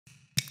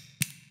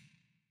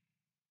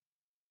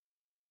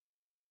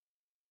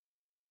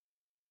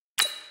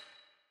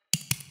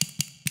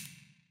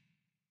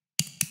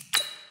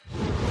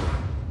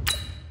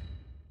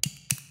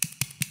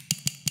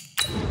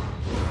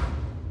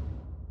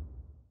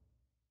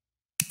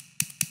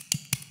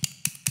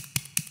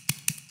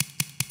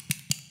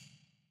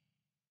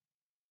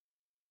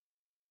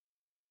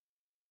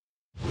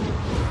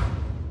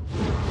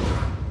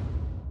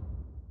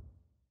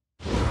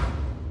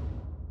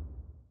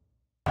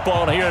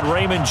Ball here at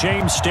Raymond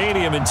James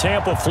Stadium in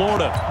Tampa,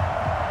 Florida.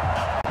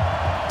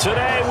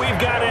 Today we've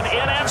got an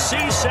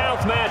NFC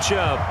South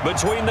matchup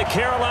between the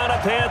Carolina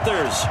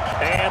Panthers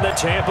and the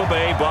Tampa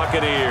Bay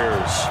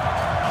Buccaneers.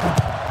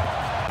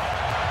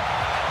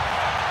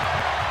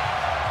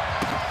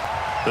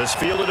 This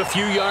fielded a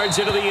few yards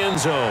into the end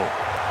zone.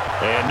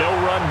 And no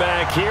run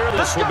back here.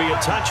 This will be a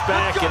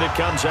touchback, and it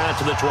comes out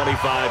to the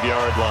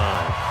 25-yard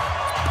line.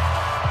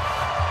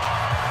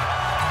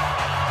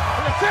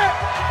 That's it.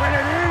 When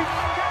it is.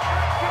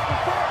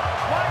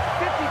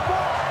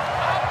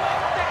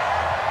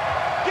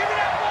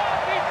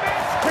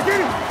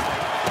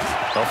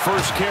 A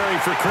first carry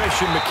for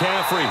Christian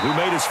McCaffrey, who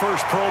made his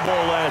first Pro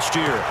Bowl last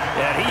year.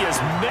 And he is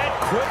met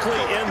quickly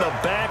in the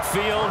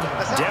backfield.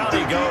 Down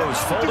he goes,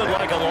 folded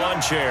like a lawn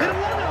chair.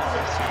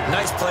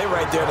 Nice play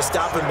right there to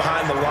stop him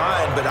behind the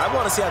line, but I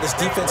want to see how this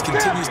defense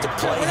continues to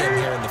play him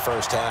here in the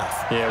first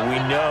half. Yeah, we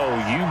know.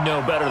 You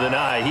know better than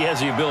I. He has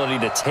the ability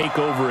to take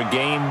over a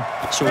game.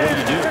 So what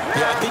do?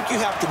 Yeah, I think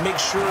you have to make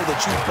sure that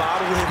you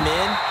bottle him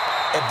in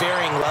at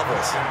varying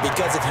levels,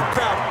 because if you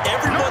crowd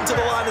everyone to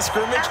the line of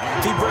scrimmage,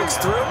 if he breaks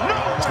through,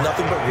 there's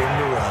nothing but room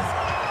to run.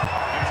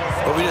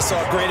 Well, we just saw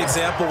a great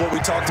example of what we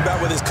talked about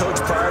with his coach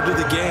prior to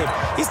the game.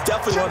 He's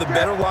definitely one of the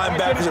better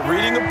linebackers at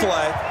reading a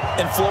play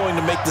and flowing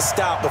to make the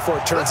stop before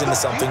it turns into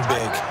something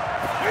big.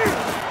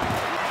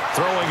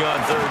 Throwing on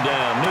third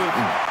down,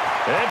 Newton.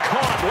 And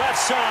caught left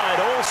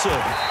side,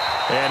 Olsen.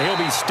 And he'll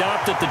be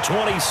stopped at the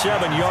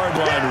 27-yard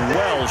line,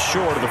 well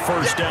short of the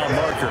first down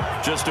marker.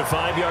 Just a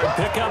 5-yard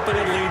pickup,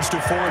 and it leads to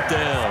fourth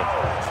down.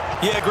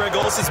 Yeah, Greg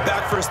Olsen's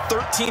back for his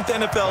 13th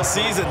NFL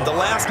season. The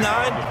last 9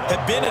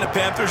 have been in a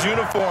Panthers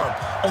uniform.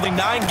 Only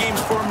 9 games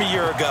for him a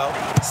year ago,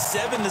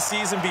 7 the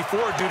season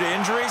before due to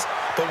injuries.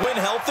 But when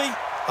healthy,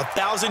 a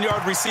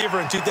 1,000-yard receiver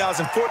in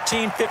 2014,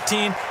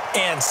 15,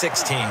 and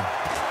 16.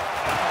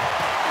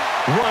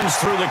 Runs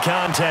through the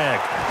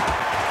contact.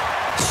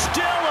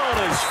 Still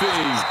on his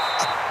feet.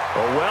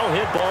 A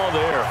well-hit ball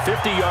there.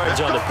 50 yards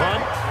on the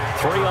punt,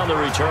 3 on the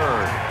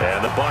return.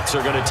 And the Bucs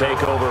are going to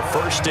take over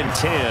 1st and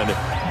 10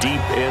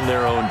 deep in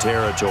their own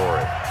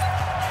territory.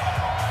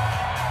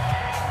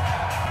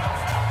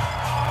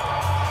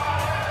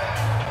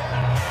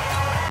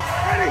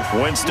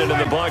 Winston and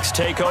the Bucs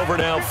take over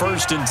now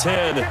 1st and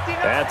 10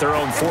 at their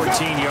own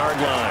 14-yard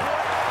line.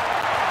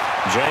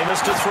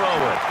 Jameis to throw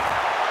it.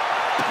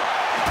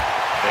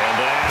 And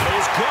that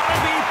is going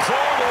to be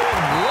pulled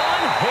in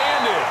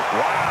one-handed.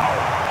 Wow.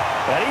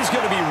 And he's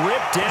going to be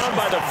ripped down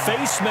by the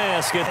face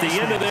mask at the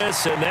end of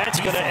this, and that's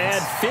going to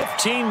add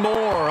 15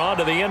 more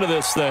onto the end of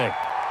this thing.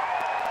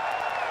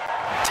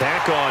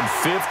 Tack on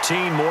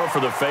 15 more for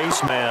the face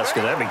mask,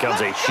 and that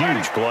becomes a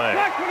huge play.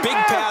 Big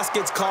pass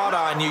gets caught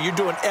on you. You're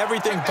doing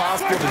everything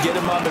possible to get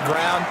him on the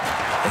ground,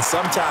 and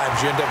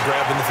sometimes you end up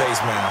grabbing the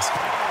face mask.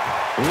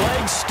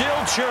 Legs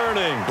still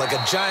churning. Like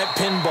a giant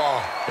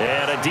pinball.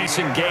 And a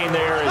decent gain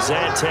there as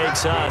that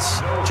takes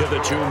us to the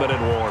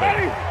 2-minute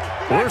warning.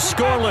 We're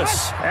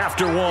scoreless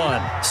after 1.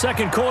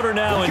 Second quarter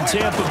now in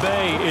Tampa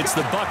Bay. It's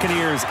the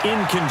Buccaneers in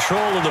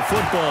control of the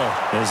football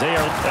as they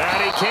are.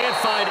 And he can't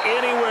find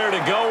anywhere to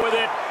go with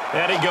it,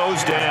 and he goes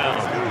down.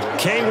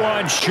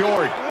 K1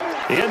 short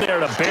in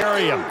there to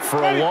bury him for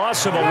a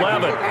loss of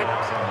 11.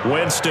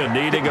 Winston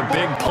needing a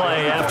big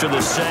play after the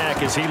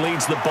sack as he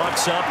leads the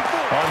Bucs up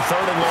on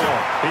 3rd and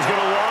long. He's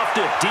going to loft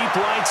it deep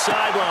right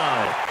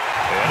sideline.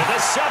 And at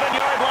the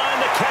 7-yard line,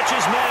 the catch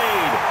is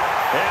made.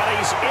 And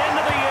he's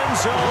into the end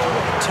zone.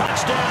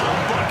 Touchdown,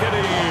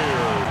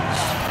 Buccaneers.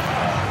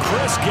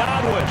 Chris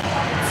Godwin,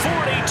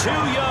 42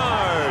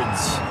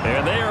 yards.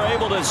 And they are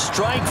able to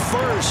strike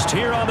first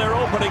here on their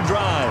opening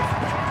drive.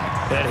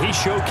 And he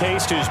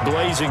showcased his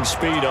blazing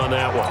speed on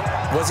that one.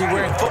 Was he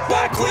wearing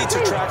football cleats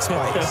or track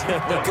spikes?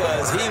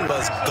 Because he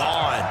was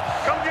gone.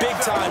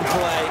 Big-time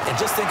play. And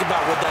just think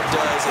about what that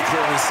does if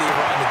you're a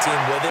receiver on the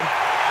team with him.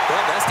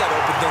 Well, that's got to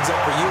open things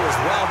up for you as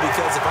well,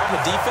 because if I'm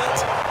a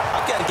defense,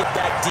 I've got to get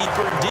back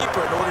deeper and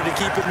deeper in order to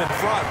keep him in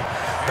front.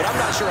 But I'm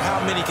not sure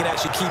how many can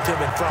actually keep him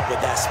in front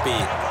with that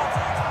speed.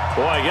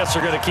 Boy, I guess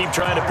they're going to keep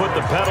trying to put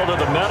the pedal to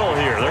the metal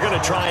here. They're going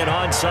to try an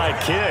onside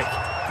kick.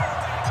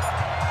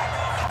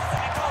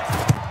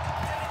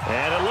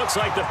 And it looks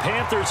like the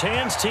Panthers'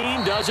 hands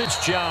team does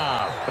its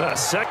job. A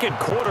second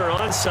quarter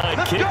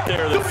onside kick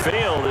there that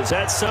failed. Is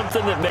that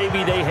something that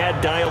maybe they had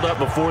dialed up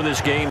before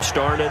this game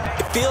started?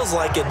 It feels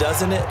like it,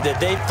 doesn't it?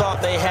 That they thought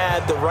they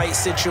had the right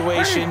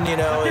situation, you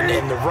know,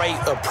 and the right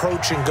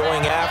approach in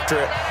going after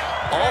it.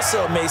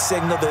 Also may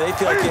signal that they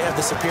feel like they have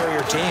the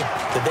superior team,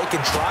 that they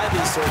can try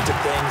these sorts of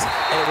things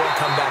and it won't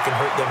come back and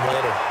hurt them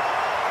later.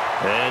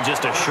 And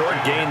just a short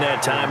gain that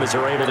time as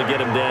they're able to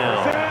get him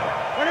down.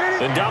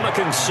 And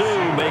Ndamukong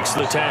Suh makes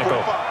the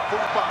tackle.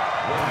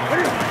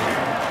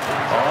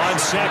 On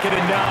 2nd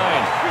and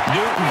 9,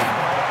 Newton.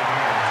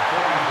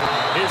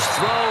 His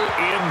throw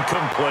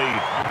incomplete.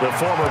 The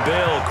former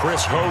Bill,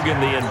 Chris Hogan,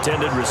 the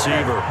intended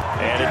receiver.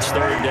 And it's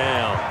 3rd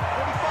down.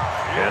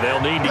 And they'll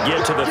need to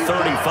get to the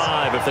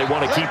 35 if they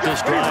want to keep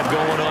this drive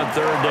going on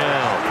 3rd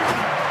down.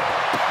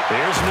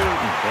 Here's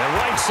Newton. And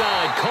right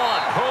side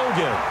caught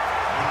Hogan.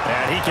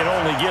 And he can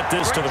only get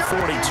this to the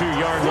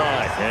 42-yard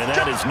line, and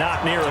that is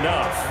not near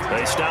enough.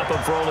 They stop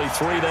him for only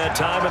 3 that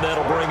time, and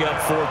that'll bring up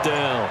 4th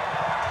down.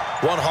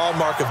 One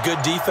hallmark of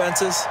good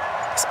defenses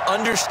is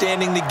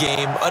understanding the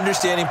game,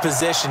 understanding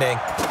positioning,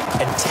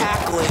 and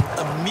tackling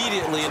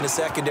immediately in the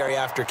secondary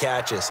after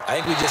catches. I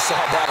think we just saw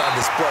that on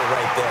display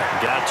right there.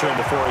 Got to him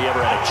before he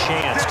ever had a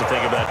chance to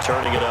think about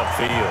turning it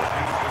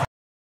upfield.